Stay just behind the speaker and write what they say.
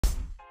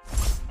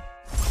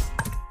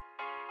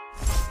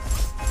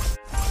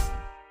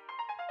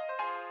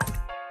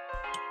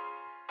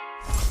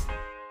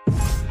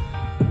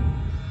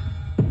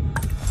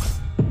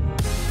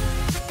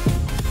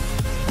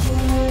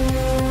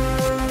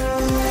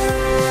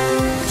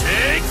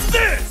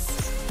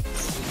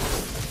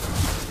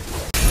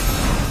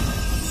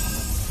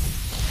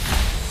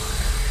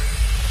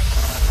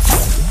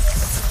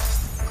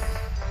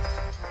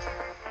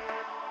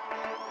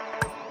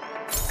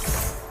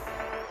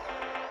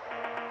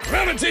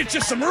Gonna teach you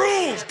some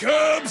rules,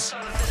 cubs!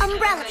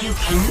 Umbrella. You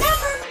can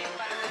never.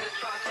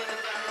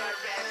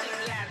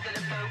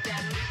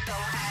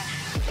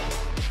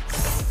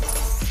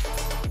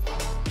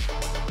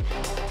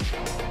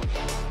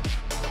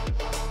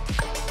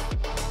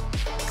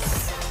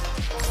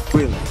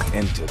 Willing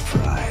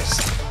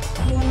enterprise.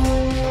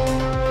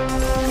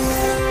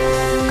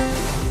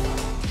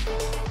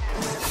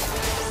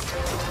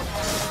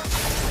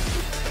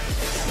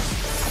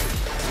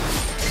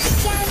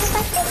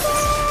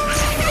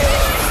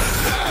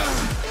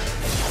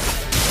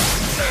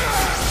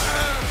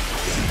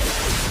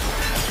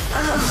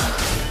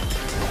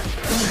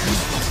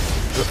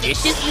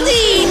 Vicious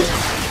clean.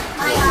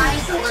 My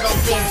eyes a little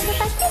busy.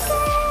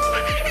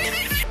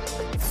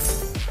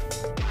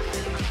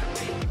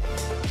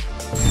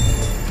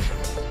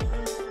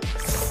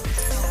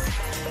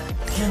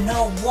 You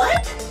know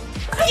what?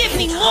 Give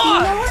me more! You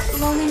know what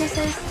loneliness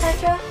is,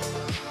 Tetra?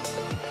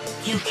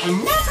 You can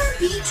never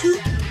be too...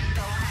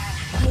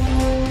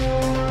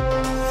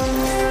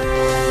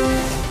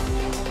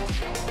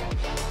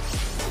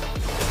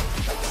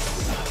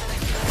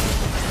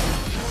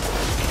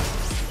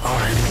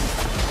 I'm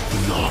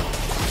not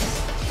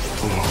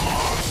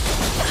lost.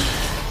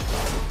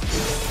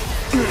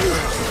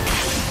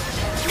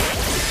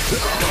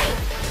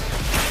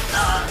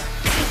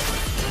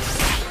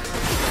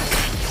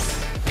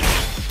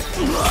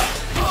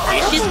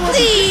 Vicious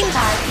clean! I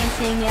can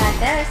see me like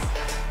this.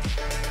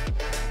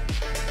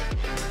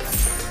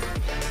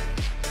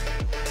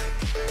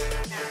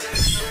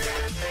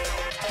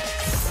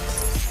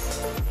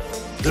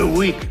 The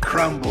weak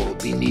crumble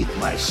beneath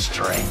my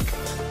strength.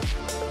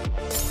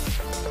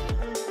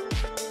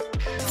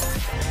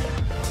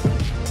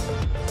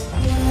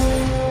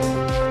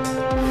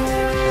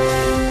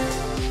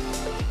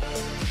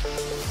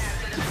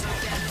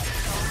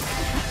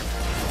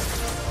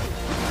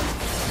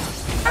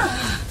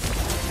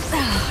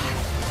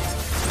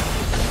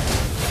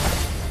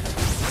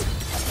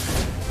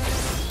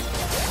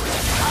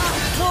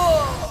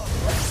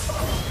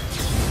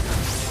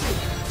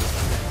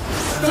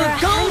 The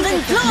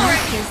golden glory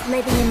is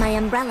living in my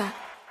umbrella.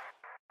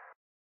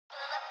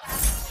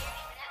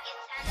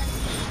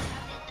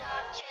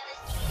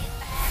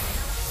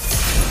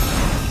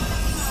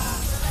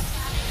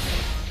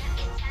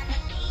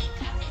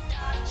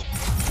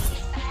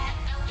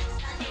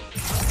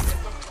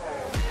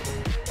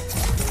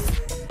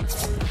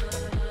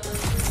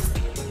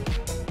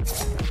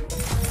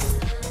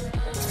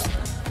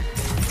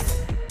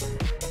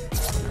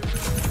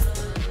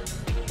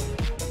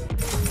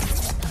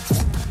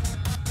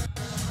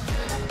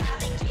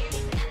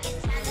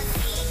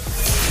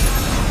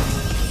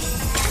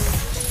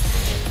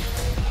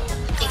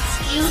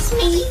 Excuse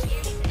me?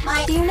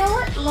 Do you know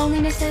what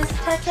loneliness is,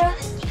 Tetra?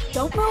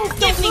 Don't move,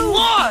 Give me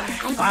more!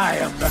 I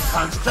am the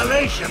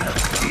constellation of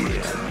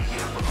fear.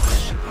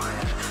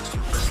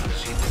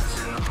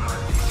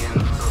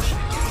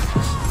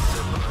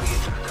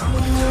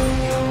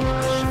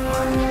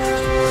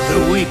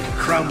 The weak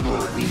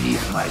crumble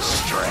beneath my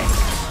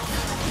strength.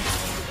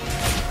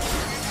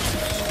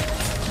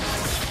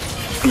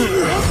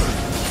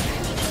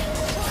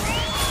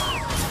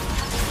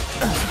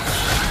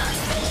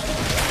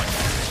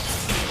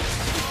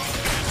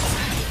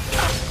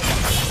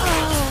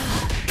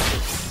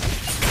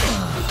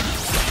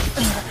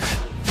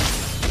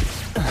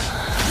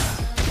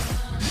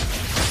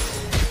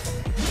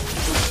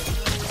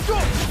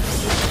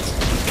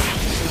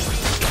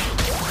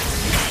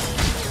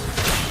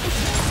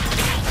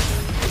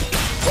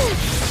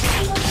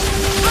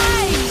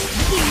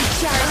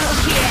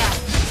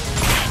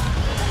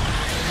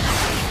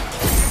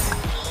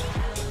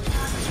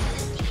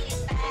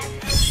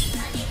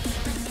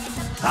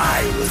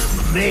 I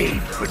was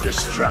made for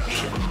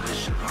destruction.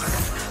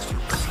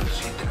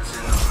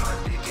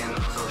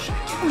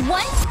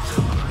 What?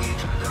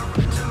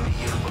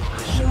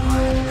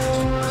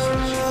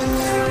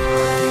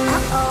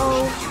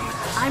 Uh-oh.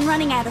 I'm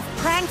running out of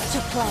pranks to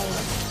play.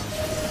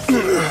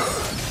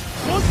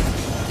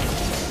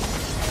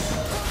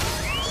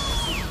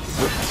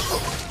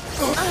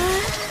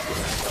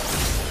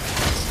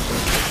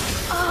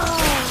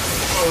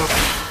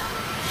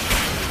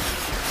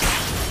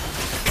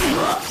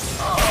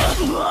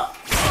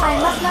 I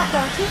must not go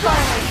too far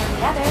away from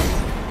the others.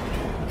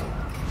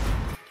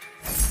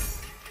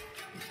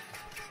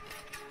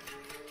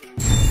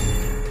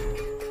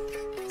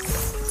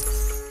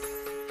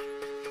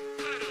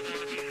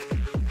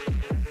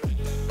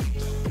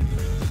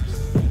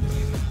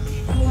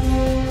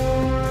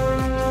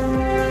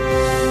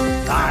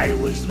 I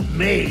was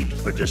made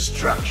for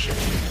destruction.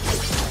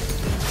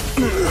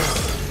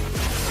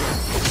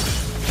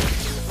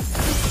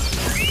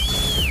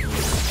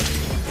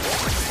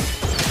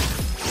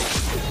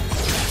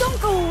 Don't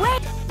go away!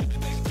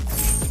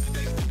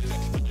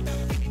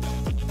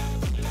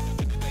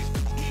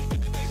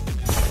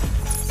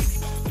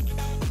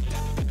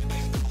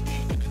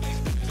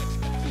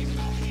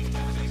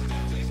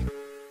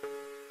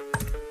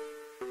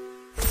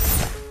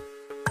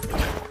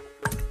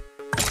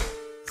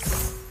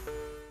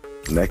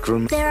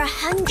 Necrom. There are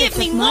hundreds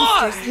of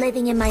monsters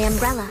living in my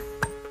umbrella.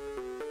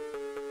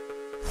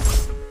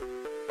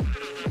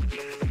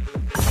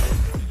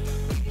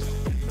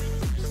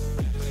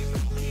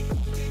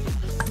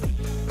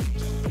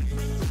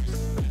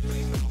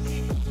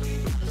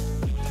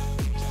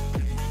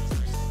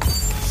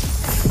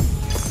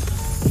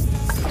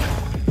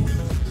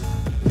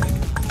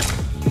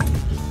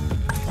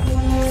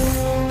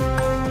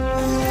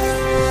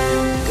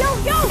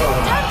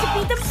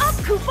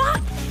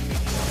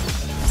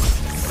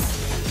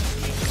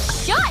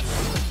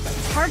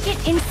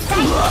 Target in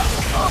sight!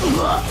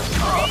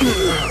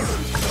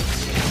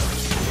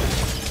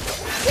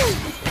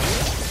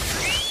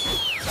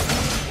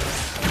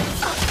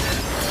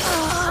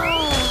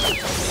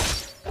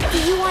 Do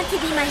you want to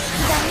be my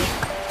student?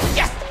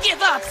 Just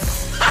give up!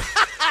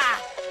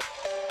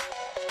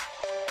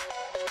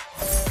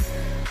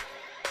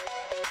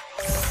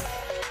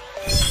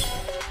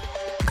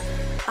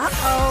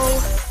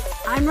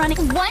 Uh-oh. I'm running.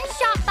 One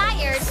shot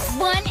fired,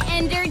 one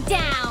ender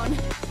down.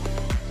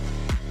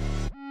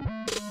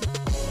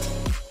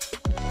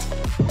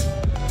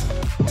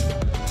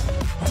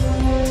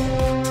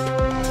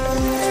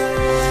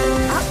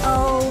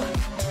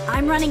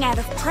 I'm running out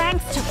of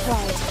pranks to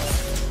play.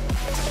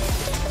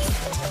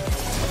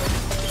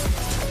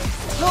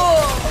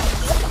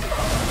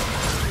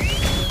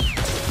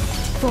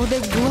 For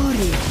the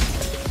glory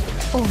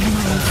of my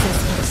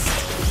ancestors.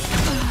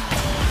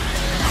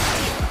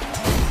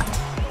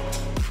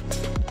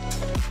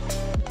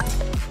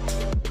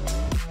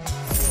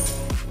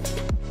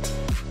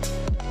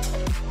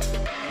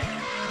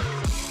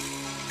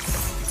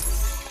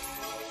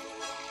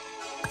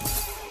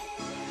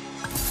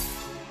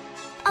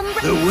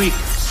 The weak.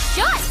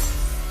 Shut!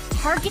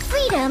 Target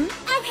freedom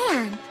at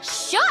hand.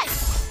 Shut!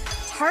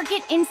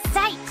 Target in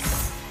sight.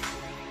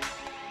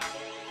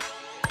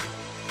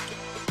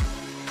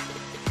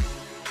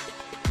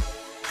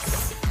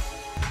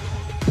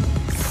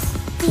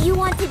 Do you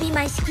want to be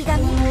my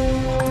Shikigami?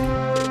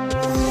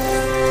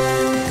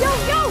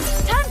 Yo!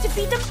 Time to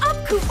beat them up,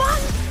 Koopa!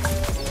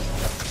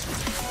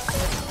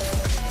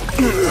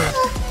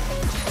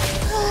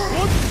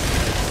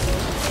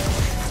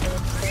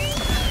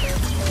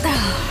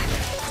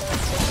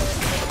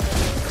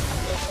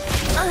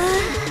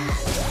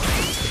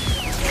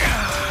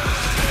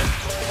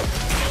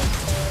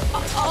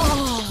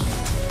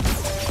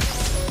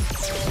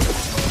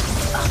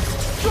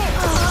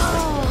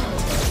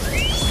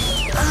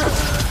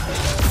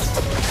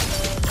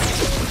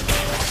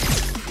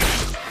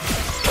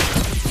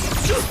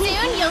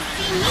 Soon you'll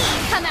see me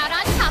come out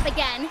on top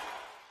again.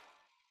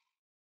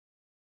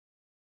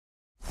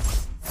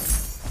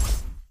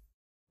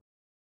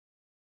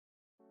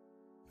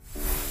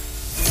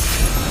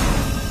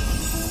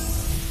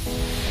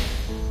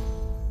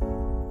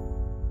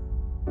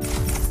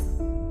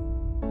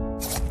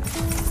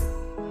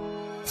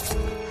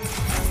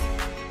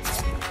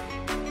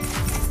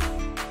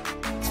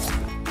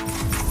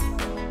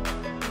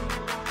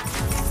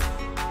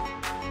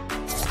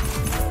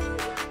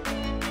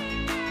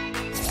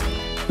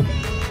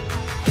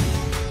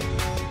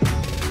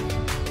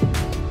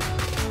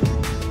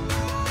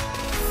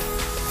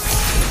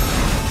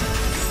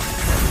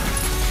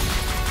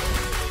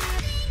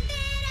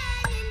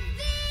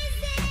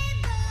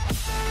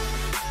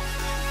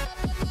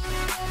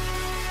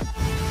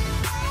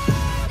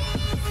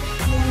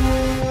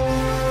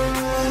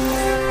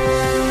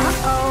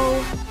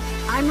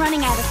 I'm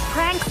running out of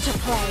pranks to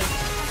play.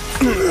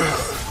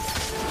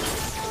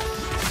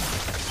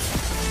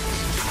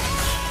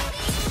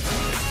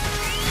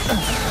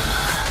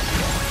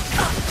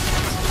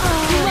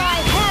 My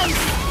hands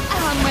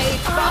are made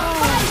for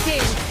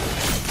fighting!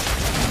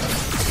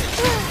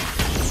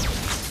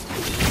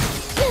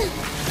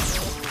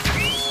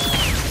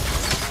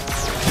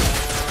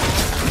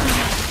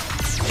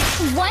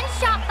 One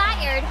shot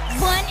fired,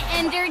 one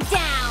ender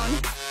down.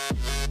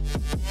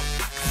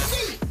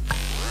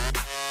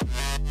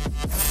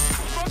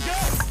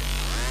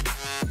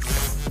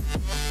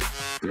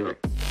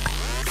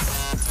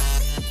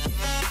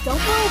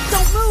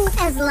 Don't move,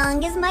 as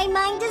long as my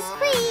mind is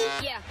free.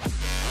 Yeah.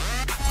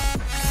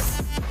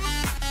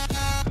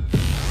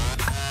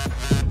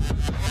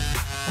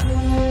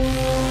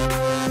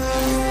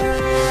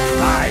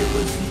 I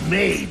was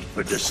made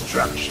for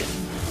destruction.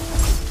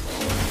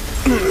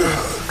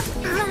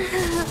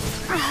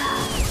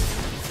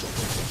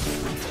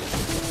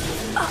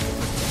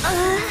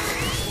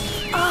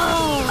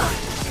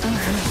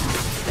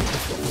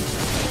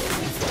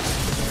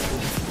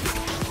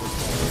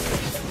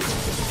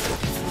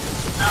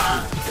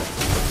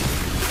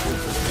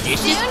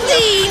 Soon you'll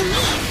see me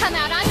come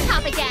out on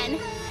top again.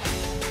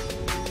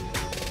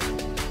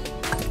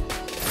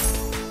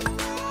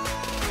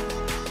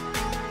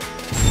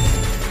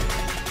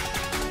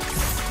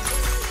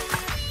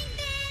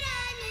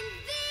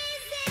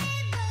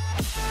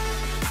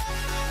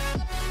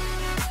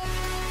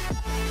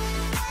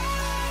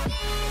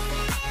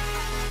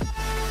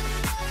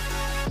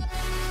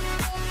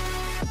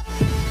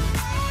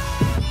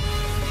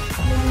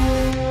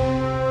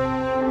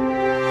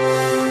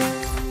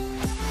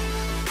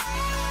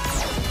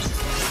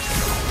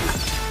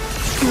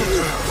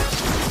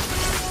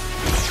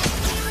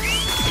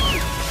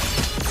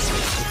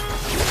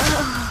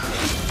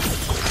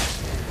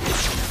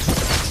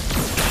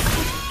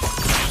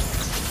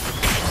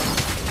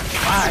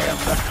 I am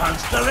the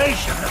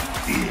constellation of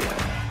fear.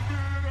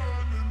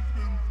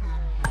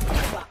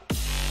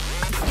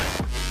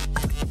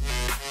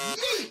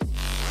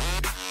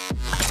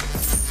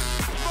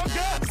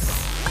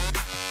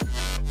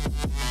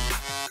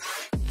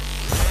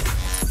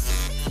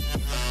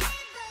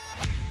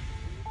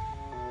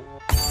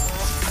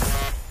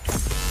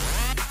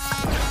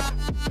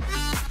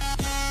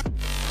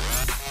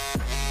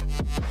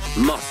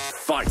 Must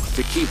fight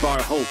to keep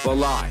our hope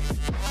alive.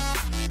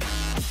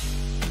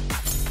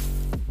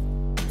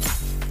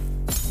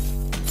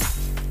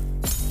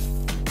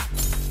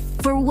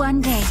 For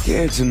one day.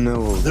 Care to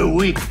know The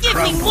weak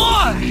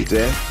crumble beneath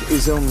death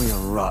is only a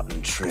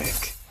rotten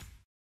trick.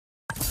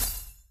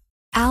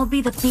 I'll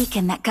be the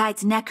beacon that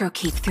guides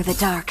Necrokeep through the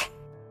dark.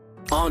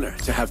 Honor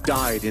to have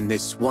died in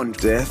this one.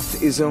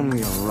 Death is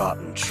only a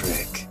rotten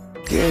trick.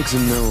 Care to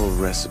know a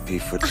recipe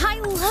for I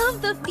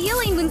love the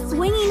feeling when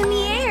swinging in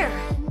the air.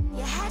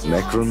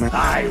 necromancy?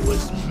 I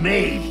was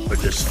made for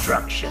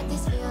destruction.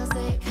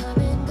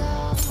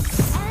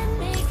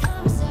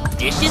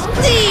 Dishes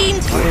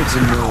cleaned. Care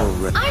to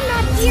know a I'm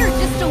not here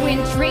just to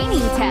win training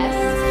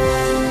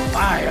tests.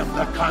 I am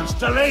the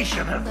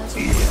constellation of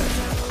fear.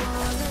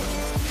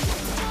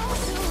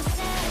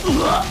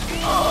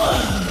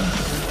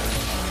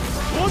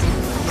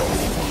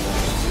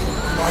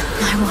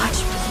 My watch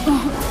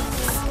won't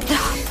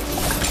stop.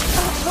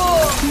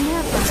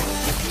 Never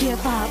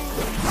give up.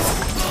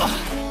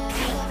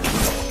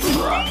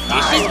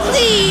 Dishes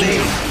cleaned.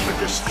 Made for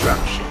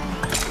destruction.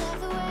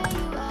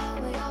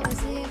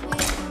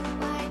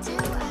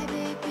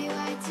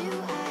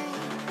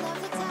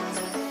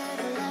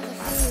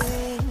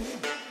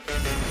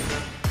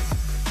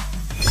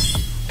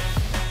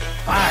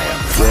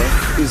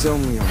 Death is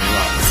only a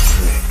rotten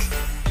trick.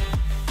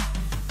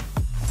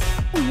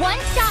 One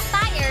shot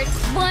fired,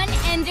 one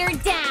ender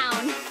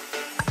down.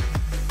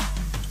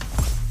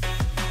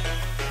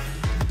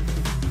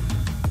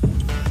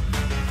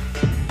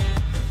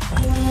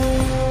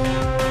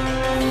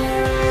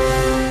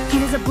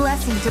 It is a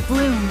blessing to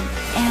bloom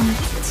and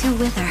to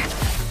wither.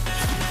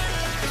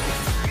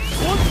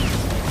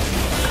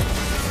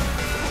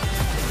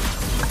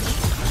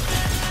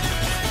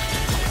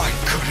 I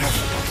could have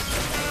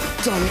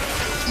done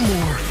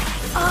more.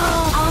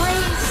 I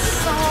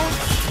saw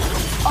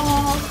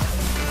all.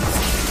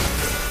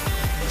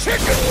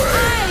 Chicken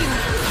wing!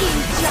 I'm in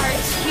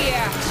charge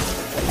here.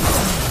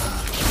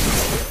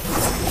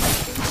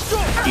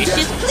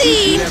 Dishes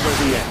cleaned. Never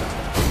the end.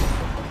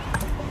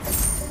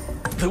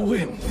 The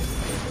wind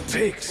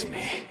takes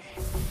me.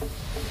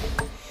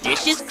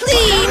 Dishes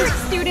cleaned.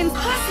 Students'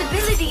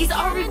 possibilities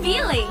are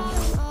revealing.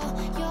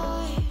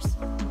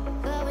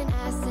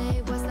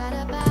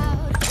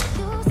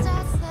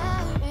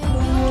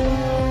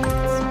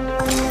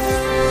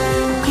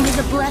 It is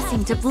a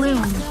blessing to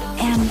bloom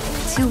and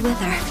to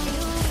wither.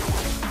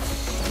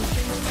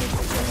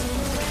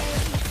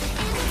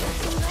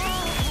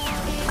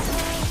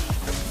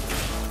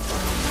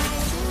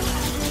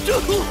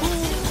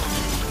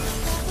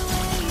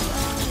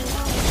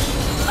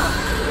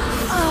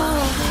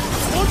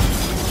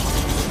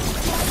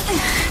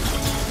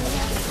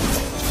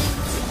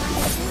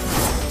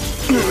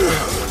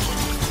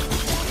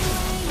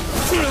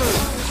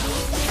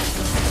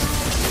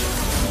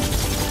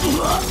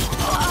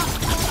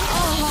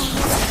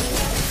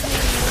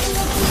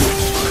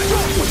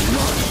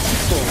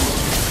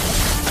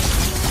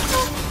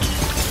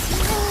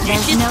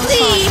 There's Dishes no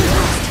cleaned.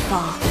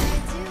 fall.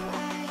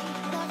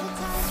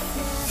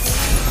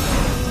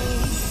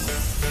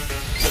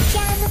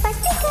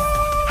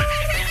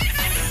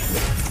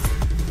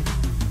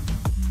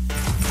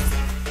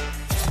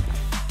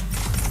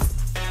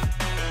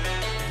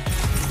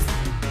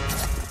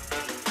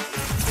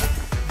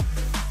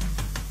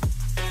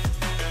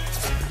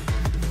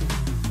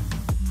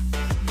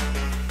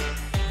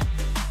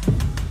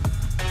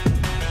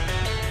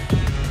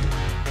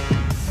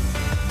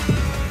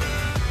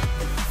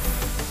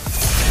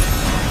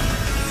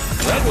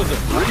 That was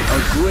a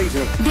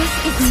Greater.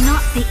 This is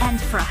not the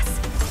end for us.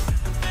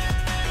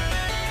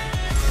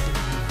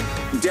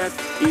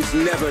 Death is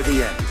never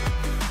the end.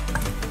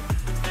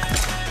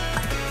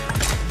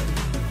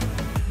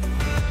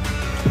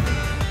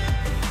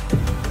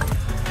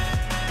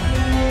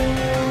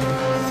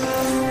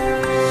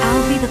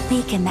 I'll be the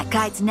beacon that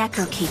guides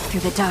Necrokeep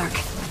through the dark.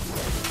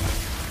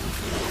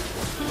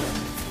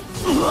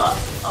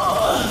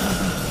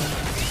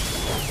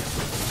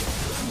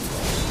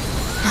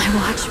 My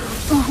watch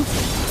won't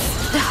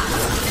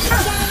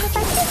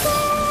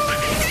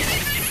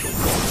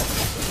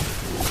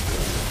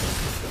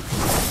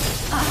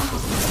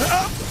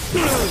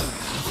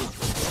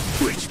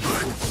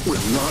Witchbird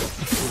will not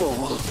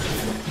fall.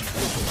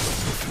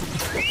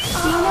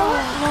 Do you know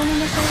what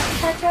loneliness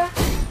is, Petra?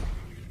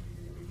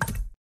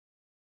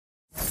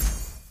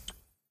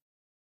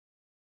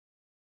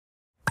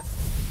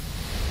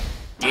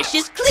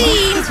 Dishes This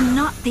cleaned. is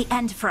not the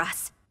end for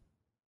us.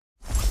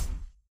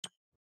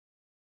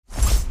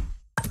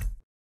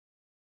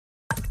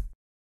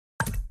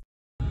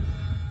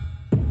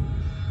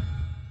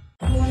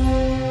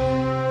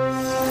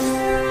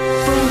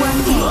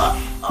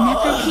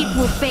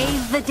 will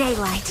bathe the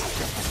daylight.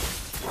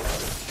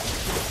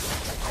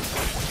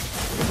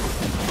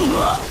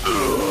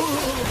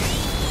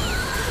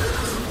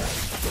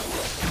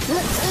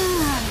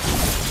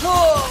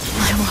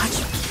 My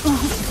watch.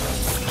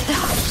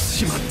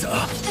 しまっ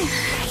た。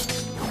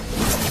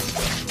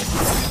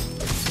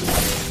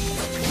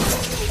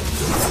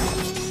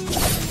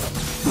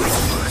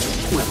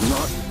 Will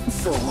not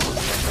fall.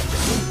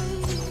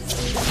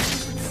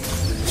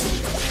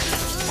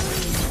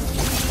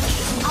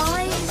 I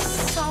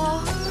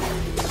saw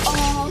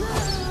all.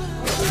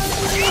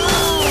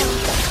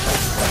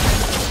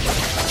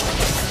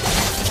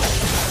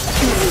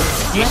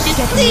 Dish is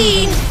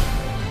clean!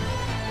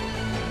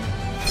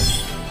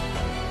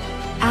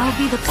 I'll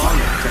be the Honor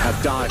to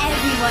have died.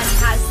 Everyone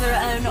has their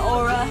own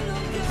aura.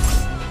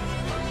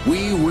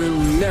 We will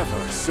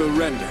never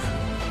surrender.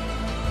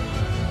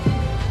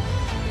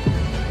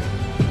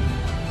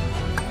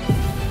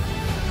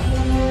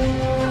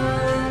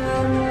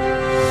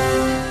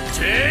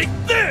 Take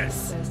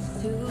this!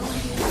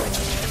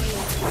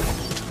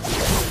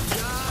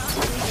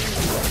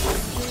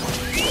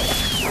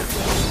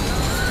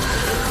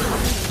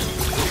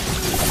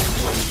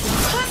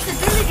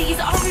 Possibilities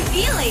are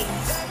revealing.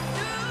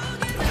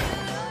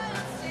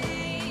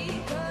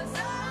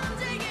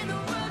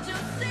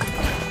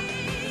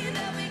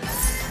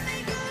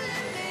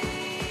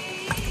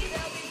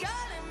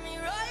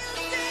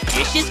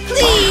 dish is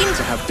clean!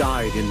 To have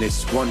died in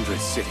this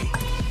wondrous city.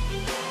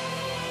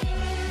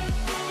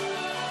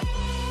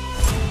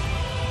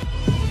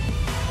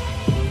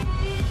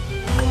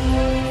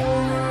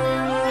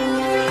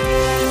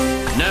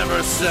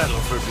 Never settle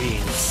for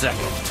being second.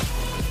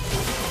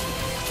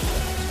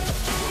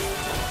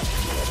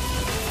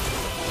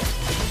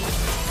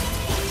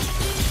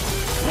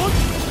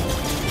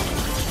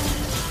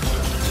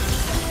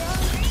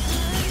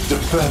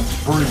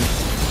 Defense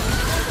breathe.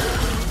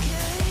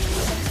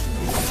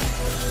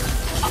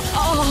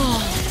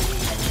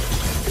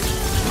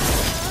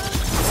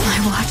 My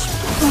watch.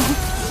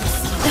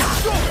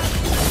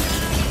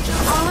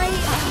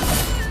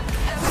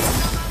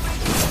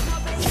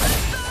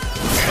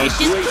 Dish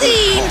is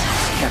clean!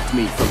 Kept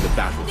me from the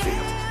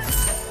battlefield.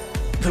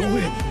 The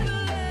wind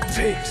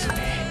takes me.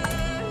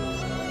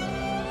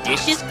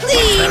 Dish is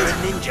clean! A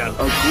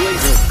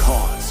greater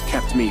cause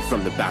kept me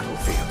from the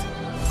battlefield.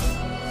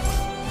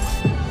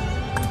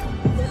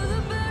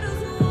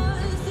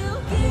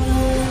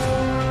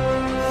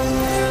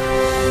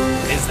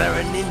 Is there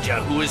a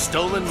ninja who has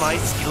stolen my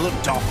skill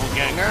of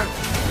doppelganger?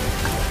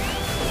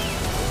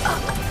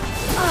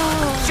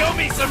 Show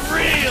me some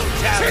real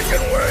talent!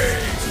 Chicken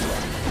wings!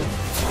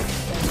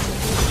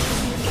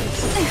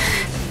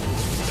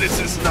 This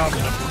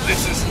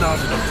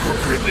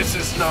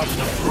is not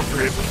an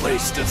appropriate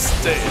place to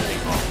stay any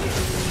longer.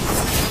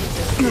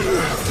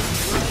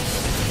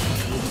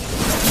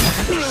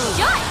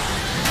 Shut!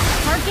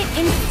 Target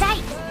in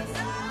sight!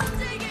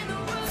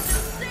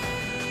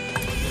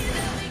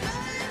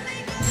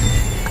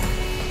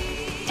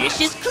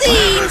 Dish is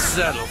clean! Never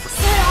settle for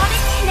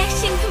Chaotic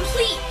connection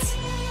complete.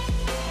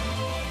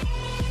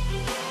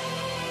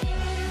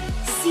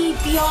 See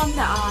beyond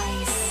the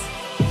eyes.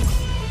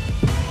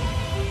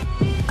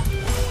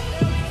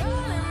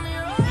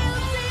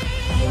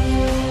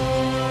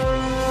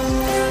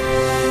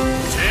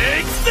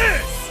 take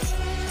this!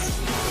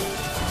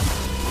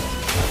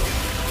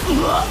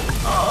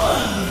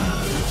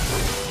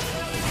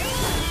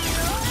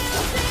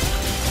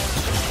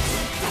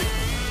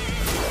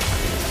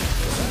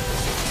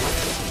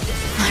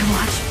 My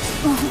watch.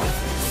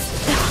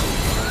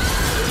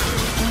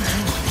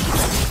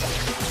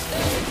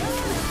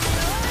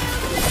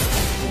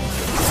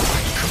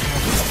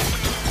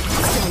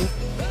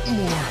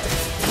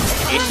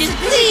 Dish is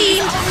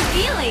clean!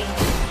 Revealing.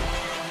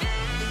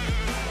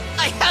 I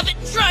haven't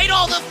tried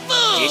all the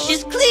food! Dish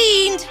is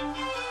cleaned!